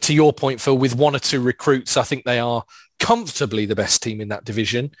 to your point, Phil, with 1 or 2 recruits, I think they are comfortably the best team in that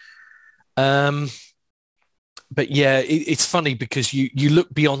division. But yeah, it's funny because you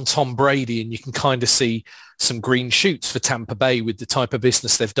look beyond Tom Brady and you can kind of see some green shoots for Tampa Bay with the type of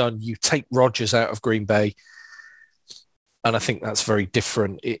business they've done. You take Rodgers out of Green Bay, and I think that's very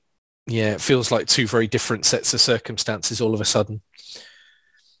different. It feels like two very different sets of circumstances all of a sudden.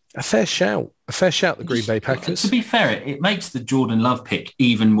 A fair shout, the Green Bay Packers. To be fair, it makes the Jordan Love pick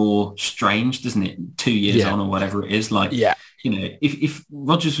even more strange, doesn't it? 2 years on or whatever it is. Like, if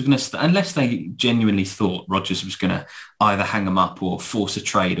Rodgers was going to, unless they genuinely thought Rodgers was going to either hang him up or force a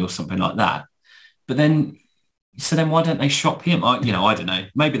trade or something like that. But then, why don't they shop him? I don't know.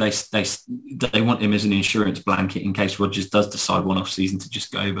 Maybe they want him as an insurance blanket in case Rodgers does decide one off season to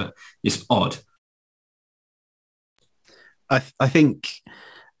just go. But it's odd. I think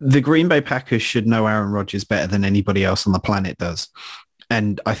the Green Bay Packers should know Aaron Rodgers better than anybody else on the planet does.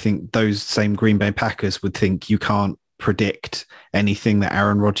 And I think those same Green Bay Packers would think you can't predict anything that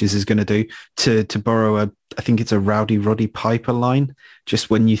Aaron Rodgers is going to do. To borrow I think it's a Rowdy Roddy Piper line,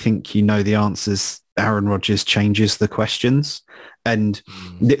 just when you think you know the answers, Aaron Rodgers changes the questions. And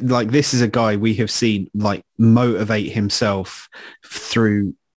this is a guy we have seen motivate himself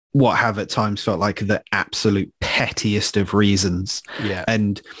through what have at times felt like the absolute pettiest of reasons. Yeah.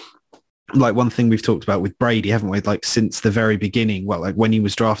 And one thing we've talked about with Brady, haven't we? Since the very beginning, when he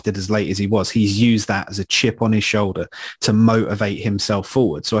was drafted as late as he was, he's used that as a chip on his shoulder to motivate himself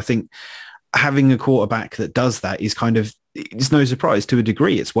forward. So I think having a quarterback that does that is it's no surprise to a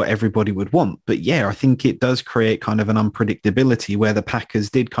degree. It's what everybody would want. But yeah, I think it does create kind of an unpredictability where the Packers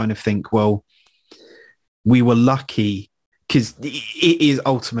did kind of think, well, we were lucky. Because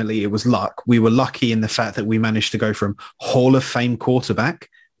it was luck. We were lucky in the fact that we managed to go from Hall of Fame quarterback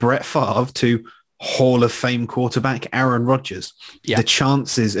Brett Favre to Hall of Fame quarterback Aaron Rodgers. Yeah. The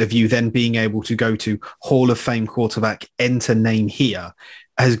chances of you then being able to go to Hall of Fame quarterback, enter name here,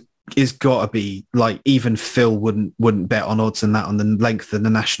 is got to be even Phil wouldn't bet on odds and that on the length of the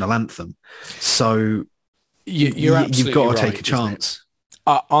national anthem. So you've got to take a chance.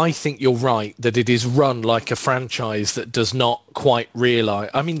 I think you're right that it is run like a franchise that does not quite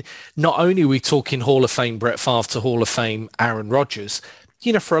realise. I mean, not only are we talking Hall of Fame Brett Favre to Hall of Fame Aaron Rodgers,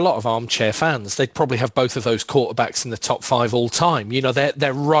 for a lot of armchair fans, they'd probably have both of those quarterbacks in the top 5 all time.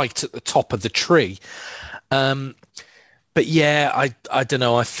 They're right at the top of the tree. But yeah, I don't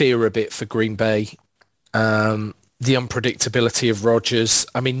know. I fear a bit for Green Bay. The unpredictability of Rodgers.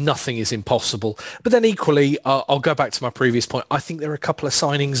 I mean, nothing is impossible. But then equally, I'll go back to my previous point. I think there are a couple of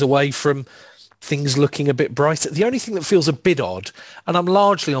signings away from things looking a bit brighter. The only thing that feels a bit odd, and I'm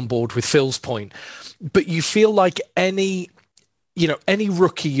largely on board with Phil's point, but you feel like any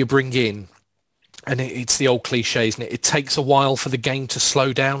rookie you bring in, and it's the old cliche, isn't it? It takes a while for the game to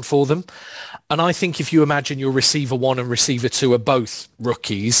slow down for them. And I think if you imagine your receiver 1 and receiver 2 are both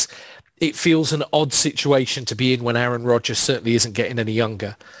rookies, it feels an odd situation to be in when Aaron Rodgers certainly isn't getting any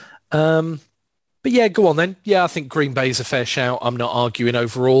younger. But yeah, go on then. Yeah, I think Green Bay's a fair shout. I'm not arguing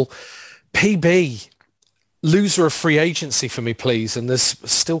overall. PB, loser of free agency for me, please. And there's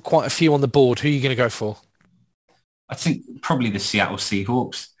still quite a few on the board. Who are you going to go for? I think probably the Seattle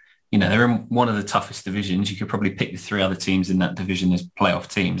Seahawks. They're in one of the toughest divisions. You could probably pick the 3 other teams in that division as playoff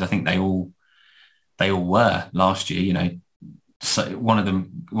teams. I think they all were last year, So one of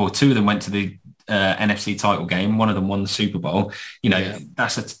them, 2 of them went to the NFC title game. One of them won the Super Bowl.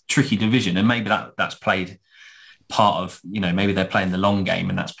 That's a tricky division, and maybe that's played part of, maybe they're playing the long game,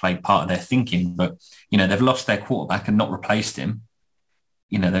 and that's played part of their thinking. But they've lost their quarterback and not replaced him.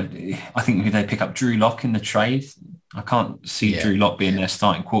 I think they pick up Drew Lock in the trade. I can't see Drew Lock being their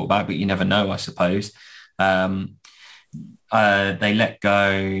starting quarterback, but you never know, I suppose. They let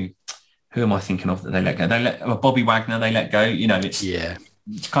go. Who am I thinking of that they let go? They let Bobby Wagner. They let go.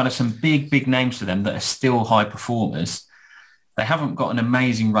 It's kind of some big names for them that are still high performers. They haven't got an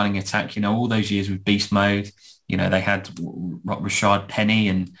amazing running attack. All those years with beast mode. They had Rashad Penny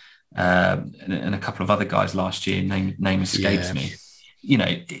and a couple of other guys last year. Name escapes me.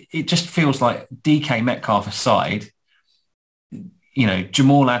 It just feels like DK Metcalf aside.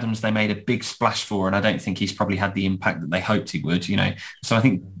 Jamal Adams they made a big splash for, and I don't think he's probably had the impact that they hoped he would. So I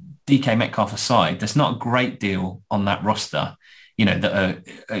think, DK Metcalf aside, there's not a great deal on that roster, that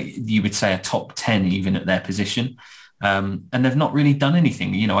are, you would say, a top 10 even at their position. And they've not really done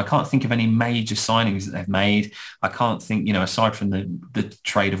anything. I can't think of any major signings that they've made. I can't think, aside from the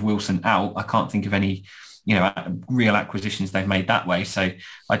trade of Wilson out, I can't think of any, real acquisitions they've made that way. So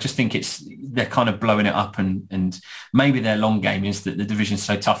I just think they're kind of blowing it up, and maybe their long game is that the division's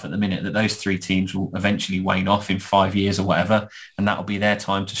so tough at the minute that those 3 teams will eventually wane off in 5 years or whatever, and that'll be their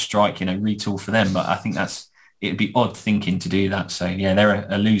time to strike, retool for them. But I think it'd be odd thinking to do that. So yeah, they're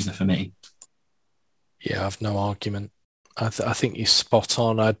a loser for me. Yeah, I've no argument. I think you're spot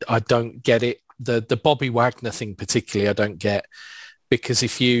on. I don't get it. The Bobby Wagner thing particularly, I don't get, because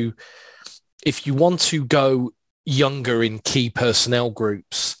if you want to go younger in key personnel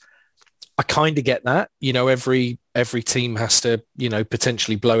groups, I kind of get that. You know, every team has to, you know,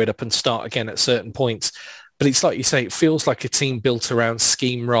 potentially blow it up and start again at certain points. But it's like you say, it feels like a team built around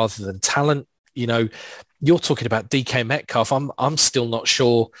scheme rather than talent. You know, you're talking about DK Metcalf. I'm still not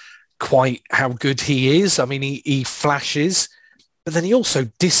sure quite how good he is. I mean, he flashes, but then he also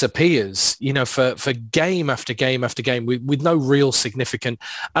disappears, you know, for game after game after game with no real significant.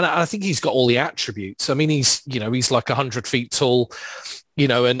 And I think he's got all the attributes. I mean, he's like 100 feet tall, you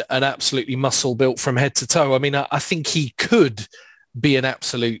know, and absolutely muscle built from head to toe. I mean, I think he could be an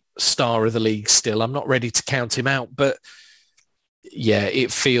absolute star of the league still. I'm not ready to count him out, but yeah,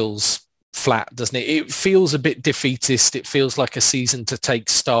 it feels flat, doesn't it? It feels a bit defeatist. It feels like a season to take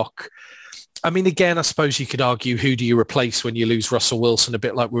stock. I mean, again, I suppose you could argue, who do you replace when you lose Russell Wilson? A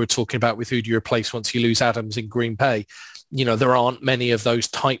bit like we were talking about with who do you replace once you lose Adams in Green Bay. You know, there aren't many of those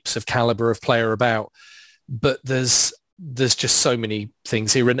types of caliber of player about, but there's just so many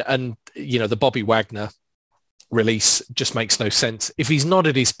things here. And you know, the Bobby Wagner release just makes no sense. If he's not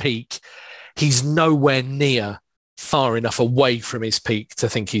at his peak, he's nowhere near far enough away from his peak to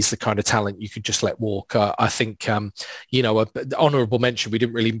think he's the kind of talent you could just let walk. I think, you know, the honourable mention, we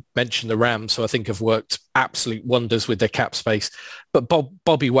didn't really mention the Rams, so I think have worked absolute wonders with their cap space. But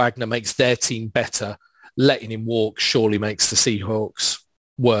Bobby Wagner makes their team better. Letting him walk surely makes the Seahawks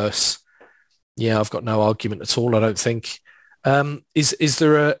worse. Yeah, I've got no argument at all, I don't think. Is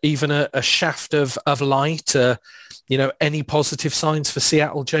there even a shaft of light? You know, any positive signs for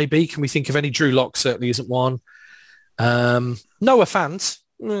Seattle, JB? Can we think of any? Drew Lock certainly isn't one. Noah Fant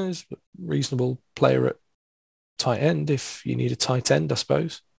is a reasonable player at tight end if you need a tight end, I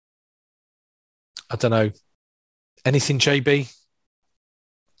suppose. I don't know. Anything, JB?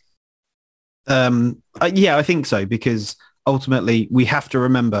 Yeah, I think so, because ultimately we have to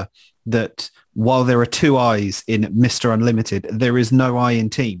remember that while there are two eyes in Mr. Unlimited, there is no eye in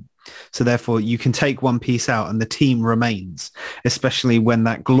team. So therefore you can take one piece out and the team remains, especially when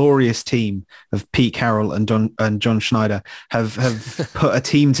that glorious team of Pete Carroll and John Schneider have put a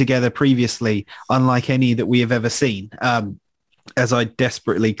team together previously, unlike any that we have ever seen. As I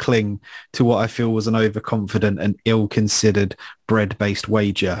desperately cling to what I feel was an overconfident and ill-considered bread-based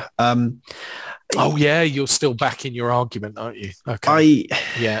wager. Oh yeah, you're still back in your argument, aren't you? Okay.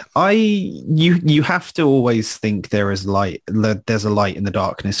 You have to always think there's a light in the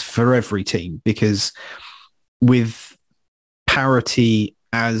darkness for every team, because with parity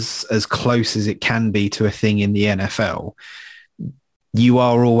as close as it can be to a thing in the NFL, you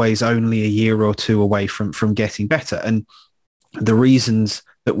are always only a year or two away from getting better. And the reasons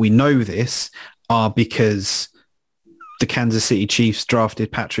that we know this are because the Kansas City Chiefs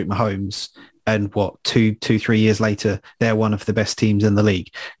drafted Patrick Mahomes, and 2-3 years later, they're one of the best teams in the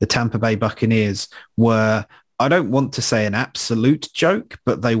league. The Tampa Bay Buccaneers were, I don't want to say an absolute joke,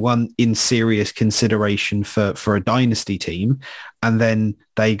 but they won in serious consideration for a dynasty team. And then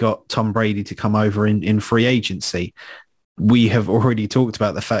they got Tom Brady to come over in free agency. We have already talked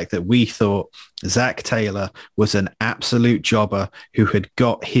about the fact that we thought Zach Taylor was an absolute jobber who had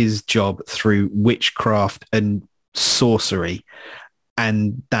got his job through witchcraft and sorcery.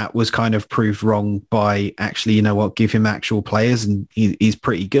 And that was kind of proved wrong by actually, you know what, give him actual players and he's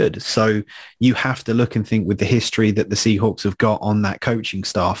pretty good. So you have to look and think, with the history that the Seahawks have got on that coaching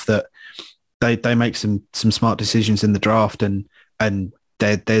staff, that they make some smart decisions in the draft, and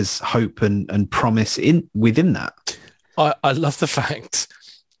there's hope and promise within that. I love the fact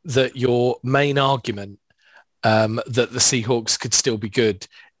that your main argument that the Seahawks could still be good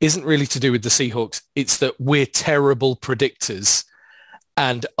isn't really to do with the Seahawks. It's that we're terrible predictors.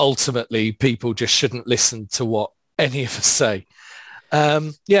 And ultimately, people just shouldn't listen to what any of us say. I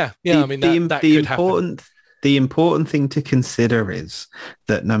mean, that could happen. The important thing to consider is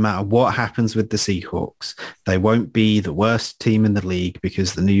that no matter what happens with the Seahawks, they won't be the worst team in the league,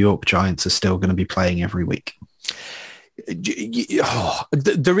 because the New York Giants are still going to be playing every week.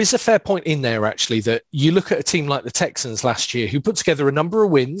 There is a fair point in there, actually, that you look at a team like the Texans last year, who put together a number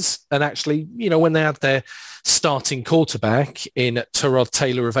of wins, and actually, you know, when they had their starting quarterback in Tyrod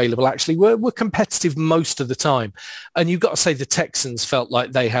Taylor available, actually were competitive most of the time. And you've got to say the Texans felt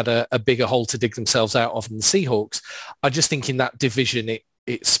like they had a bigger hole to dig themselves out of than the Seahawks. I just think in that division,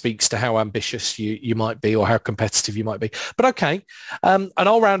 it speaks to how ambitious you might be, or how competitive you might be. But okay, and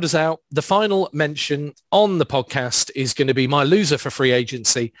I'll round us out. The final mention on the podcast is going to be my loser for free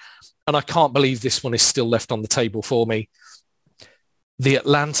agency, and I can't believe this one is still left on the table for me. The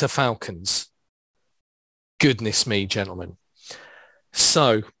Atlanta Falcons. goodness me, gentlemen.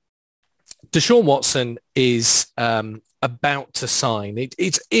 So Deshaun Watson is about to sign.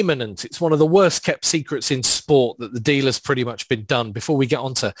 It's imminent. It's one of the worst kept secrets in sport that the deal has pretty much been done. Before we get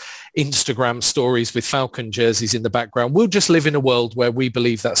onto Instagram stories with Falcon jerseys in the background, we'll just live in a world where we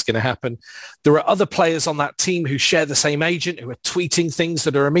believe that's going to happen. There are other players on that team who share the same agent, who are tweeting things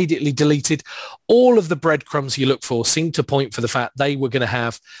that are immediately deleted. All of the breadcrumbs you look for seem to point for the fact they were going to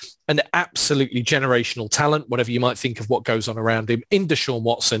have an absolutely generational talent, whatever you might think of what goes on around him, in Deshaun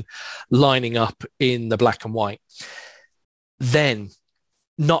Watson, lining up in the black and white. Then,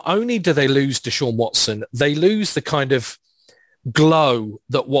 not only do they lose Deshaun Watson, they lose the kind of glow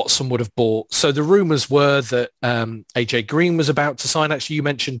that Watson would have brought. So the rumours were that AJ Green was about to sign. Actually, you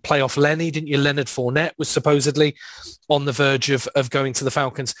mentioned playoff Lenny, didn't you? Leonard Fournette was supposedly on the verge of going to the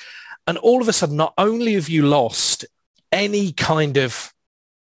Falcons. And all of a sudden, not only have you lost any kind of,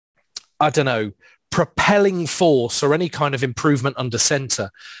 I don't know, propelling force or any kind of improvement under centre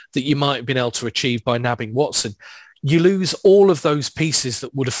that you might have been able to achieve by nabbing Watson, you lose all of those pieces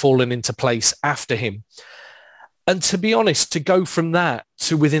that would have fallen into place after him. And to be honest, to go from that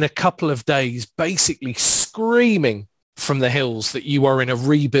to within a couple of days, basically screaming from the hills that you are in a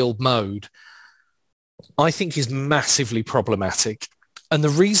rebuild mode, I think is massively problematic. And the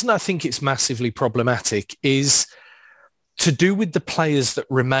reason I think it's massively problematic is to do with the players that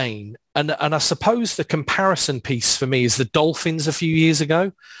remain. And I suppose the comparison piece for me is the Dolphins a few years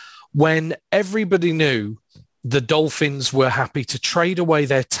ago, when everybody knew the Dolphins were happy to trade away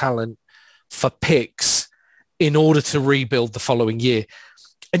their talent for picks in order to rebuild the following year.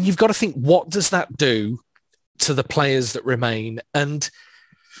 And you've got to think, what does that do to the players that remain? And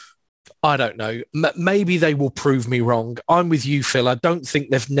I don't know, maybe they will prove me wrong. I'm with you, Phil. I don't think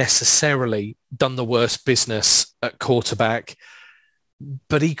they've necessarily done the worst business at quarterback,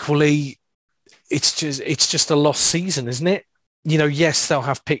 but equally, it's just a lost season, isn't it? You know, yes, they'll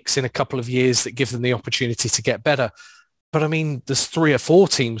have picks in a couple of years that give them the opportunity to get better. But I mean, there's 3 or 4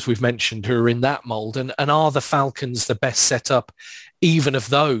 teams we've mentioned who are in that mold. And are the Falcons the best setup even of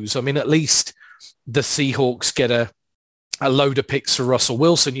those? I mean, at least the Seahawks get a load of picks for Russell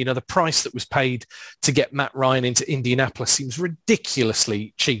Wilson. You know, the price that was paid to get Matt Ryan into Indianapolis seems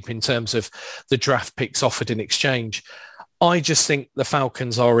ridiculously cheap in terms of the draft picks offered in exchange. I just think the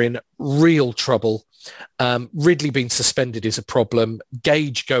Falcons are in real trouble. Ridley being suspended is a problem.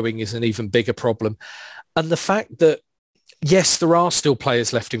 Gage going is an even bigger problem. And the fact that, yes, there are still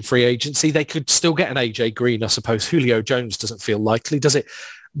players left in free agency. They could still get an AJ Green, I suppose. Julio Jones doesn't feel likely, does it?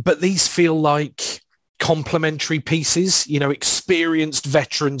 But these feel like complementary pieces, you know, experienced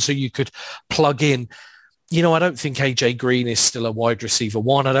veterans who you could plug in. You know, I don't think AJ Green is still a wide receiver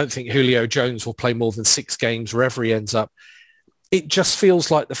 1. I don't think Julio Jones will play more than 6 games wherever he ends up. It just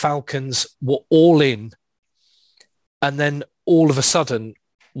feels like the Falcons were all in and then all of a sudden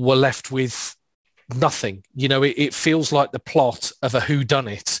were left with nothing. You know, it feels like the plot of a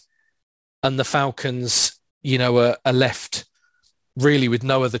whodunit, and the Falcons, you know, are left really with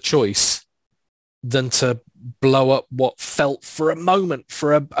no other choice than to blow up what felt for a moment,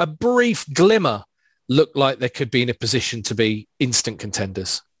 for a brief glimmer, looked like they could be in a position to be instant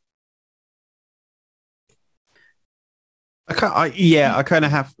contenders. I kind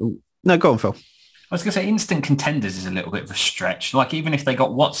of have... No, go on, Phil. I was going to say instant contenders is a little bit of a stretch. Like, even if they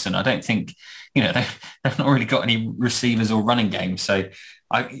got Watson, I don't think, you know, they've not really got any receivers or running games. So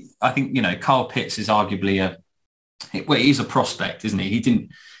I think, you know, Kyle Pitts is arguably he's a prospect, isn't he? He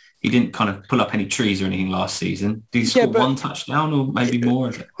didn't kind of pull up any trees or anything last season. Did he score 1 touchdown or maybe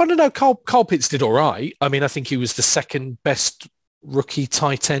more? I don't know. Kyle Pitts did all right. I mean, I think he was the second best rookie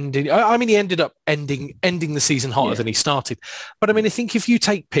tight end. I mean, he ended up ending the season hotter than he started. But I mean, I think if you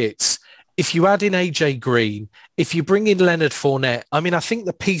take Pitts, if you add in AJ Green, if you bring in Leonard Fournette, I mean, I think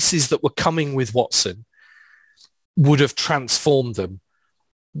the pieces that were coming with Watson would have transformed them,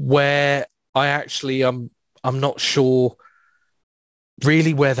 where I actually, I'm not sure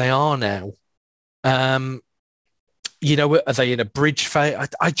really where they are now. You know, are they in a bridge phase?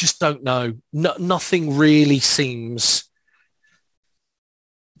 I just don't know. Nothing really seems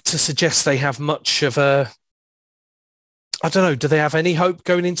to suggest they have much of a, I don't know, do they have any hope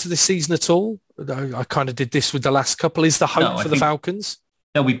going into this season at all? I kind of did this with the last couple. Is the hope for the Falcons?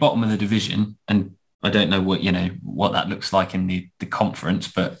 They'll be bottom of the division, and I don't know what that looks like in the conference,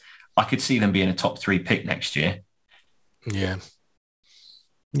 but I could see them being a top 3 pick next year. Yeah,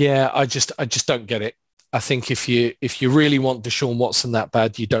 I just don't get it. I think if you really want Deshaun Watson that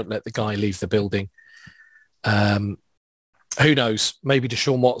bad, you don't let the guy leave the building. Who knows? Maybe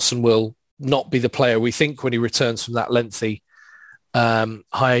Deshaun Watson will not be the player we think when he returns from that lengthy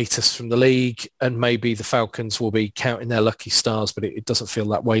hiatus from the league, and maybe the Falcons will be counting their lucky stars, but it doesn't feel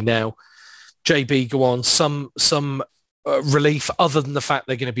that way now. JB, go on. Some relief other than the fact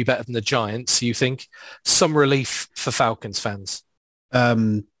they're going to be better than the Giants, you think? Some relief for Falcons fans?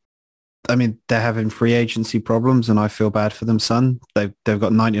 I mean, they're having free agency problems, and I feel bad for them, son. They've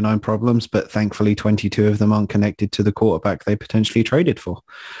got 99 problems, but thankfully 22 of them aren't connected to the quarterback they potentially traded for.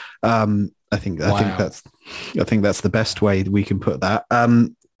 I think that's the best way that we can put that.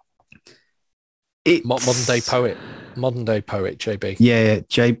 Modern day poet, JB. Yeah,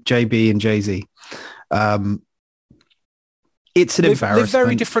 JB and Jay-Z. It's an embarrassment. Live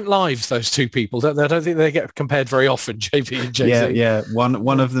very different lives, those two people. I don't think they get compared very often, JB and Jay-Z. Yeah.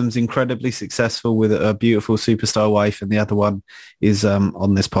 One of them's incredibly successful with a beautiful superstar wife, and the other one is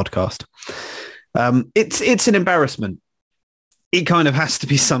on this podcast. It's an embarrassment. It kind of has to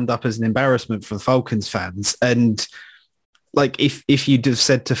be summed up as an embarrassment for the Falcons fans. And like, if you'd have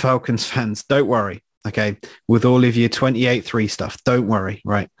said to Falcons fans, don't worry, okay, with all of your 28-3 stuff, don't worry,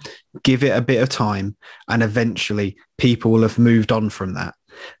 right? Give it a bit of time, and eventually people will have moved on from that,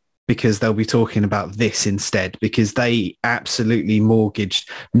 because they'll be talking about this instead, because they absolutely mortgaged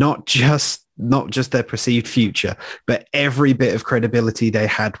not just their perceived future, but every bit of credibility they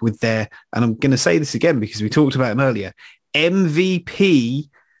had with their, and I'm going to say this again because we talked about him earlier, MVP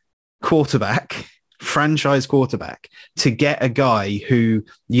quarterback, franchise quarterback, to get a guy who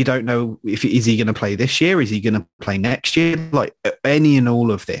you don't know if is he going to play this year, is he going to play next year, like any and all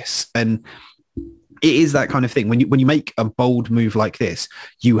of this. And it is that kind of thing. When you make a bold move like this,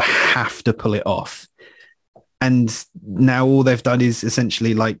 you have to pull it off. And now all they've done is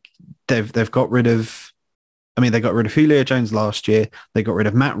essentially like they've got rid of, they got rid of Julio Jones last year. They got rid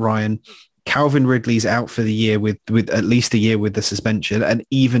of Matt Ryan. Calvin Ridley's out for the year with at least a year with the suspension. And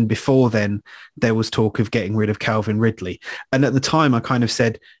even before then, there was talk of getting rid of Calvin Ridley. And at the time, I kind of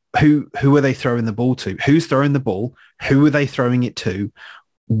said, who are they throwing the ball to? Who's throwing the ball? Who are they throwing it to?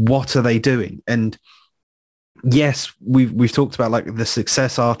 What are they doing? And yes, we've talked about like the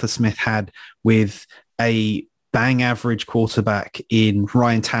success Arthur Smith had with a bang average quarterback in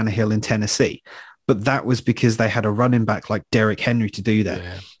Ryan Tannehill in Tennessee. But that was because they had a running back like Derrick Henry to do that.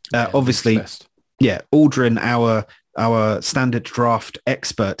 Obviously, Aldrin, our standard draft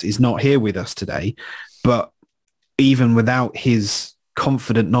expert, is not here with us today. But even without his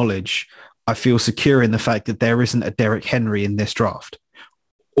confident knowledge, I feel secure in the fact that there isn't a Derrick Henry in this draft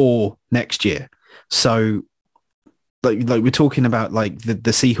or next year. So like we're talking about like the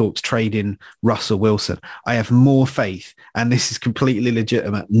Seahawks trading Russell Wilson. I have more faith, and this is completely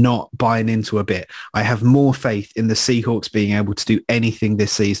legitimate, not buying into a bit. I have more faith in the Seahawks being able to do anything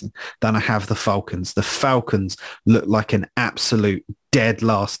this season than I have the Falcons. The Falcons look like an absolute dead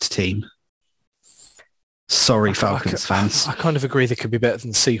last team. Sorry, Falcons fans. I kind of agree they could be better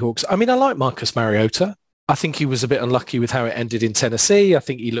than the Seahawks. I mean, I like Marcus Mariota. I think he was a bit unlucky with how it ended in Tennessee. I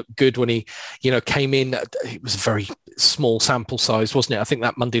think he looked good when he, came in. It was a very small sample size, wasn't it? I think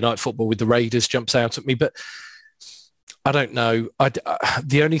that Monday Night Football with the Raiders jumps out at me, but I don't know.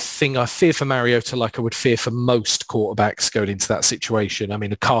 The only thing I fear for Mariota, like I would fear for most quarterbacks going into that situation. I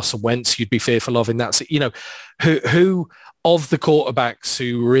mean, a Carson Wentz, you'd be fearful of in that. Who of the quarterbacks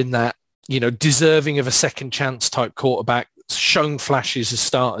who were in that, deserving of a second chance type quarterback, shown flashes as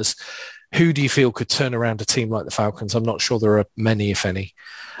starters, who do you feel could turn around a team like the Falcons? I'm not sure there are many, if any.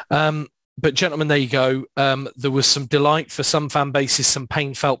 But gentlemen, there you go. There was some delight for some fan bases, some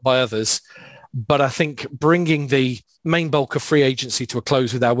pain felt by others. But I think bringing the main bulk of free agency to a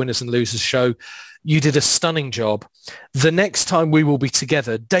close with our winners and losers show, you did a stunning job. The next time we will be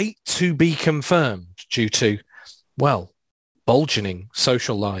together, date to be confirmed due to, burgeoning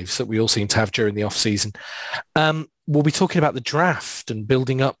social lives that we all seem to have during the off-season. We'll be talking about the draft and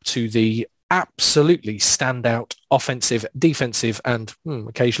building up to the absolutely standout offensive, defensive, and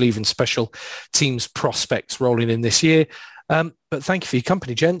occasionally even special teams prospects rolling in this year. But thank you for your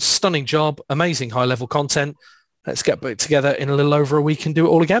company, gents. Stunning job, amazing high-level content. Let's get back together in a little over a week and do it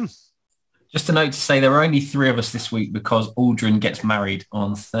all again. Just a note to say there are only 3 of us this week because Aldrin gets married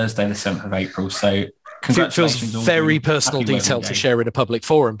on Thursday, the 7th of April. So congratulations. It feels very personal detail to share in a public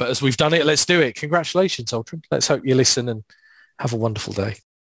forum, but as we've done it, let's do it. Congratulations, Aldrin. Let's hope you listen and have a wonderful day.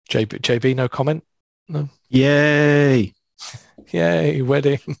 JB, no comment? No? Yay. Yay,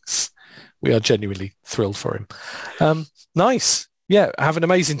 weddings. We are genuinely thrilled for him. Nice. Yeah, have an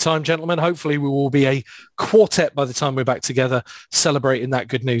amazing time, gentlemen. Hopefully we will be a quartet by the time we're back together, celebrating that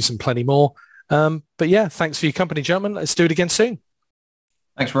good news and plenty more. But yeah, thanks for your company, gentlemen. Let's do it again soon.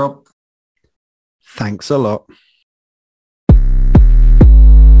 Thanks, Rob. Thanks a lot.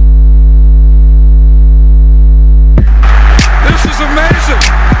 This is a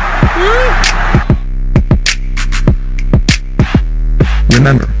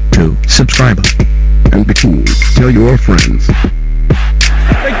Remember to subscribe and be cool. Tell your friends.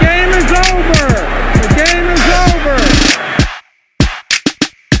 The game is over.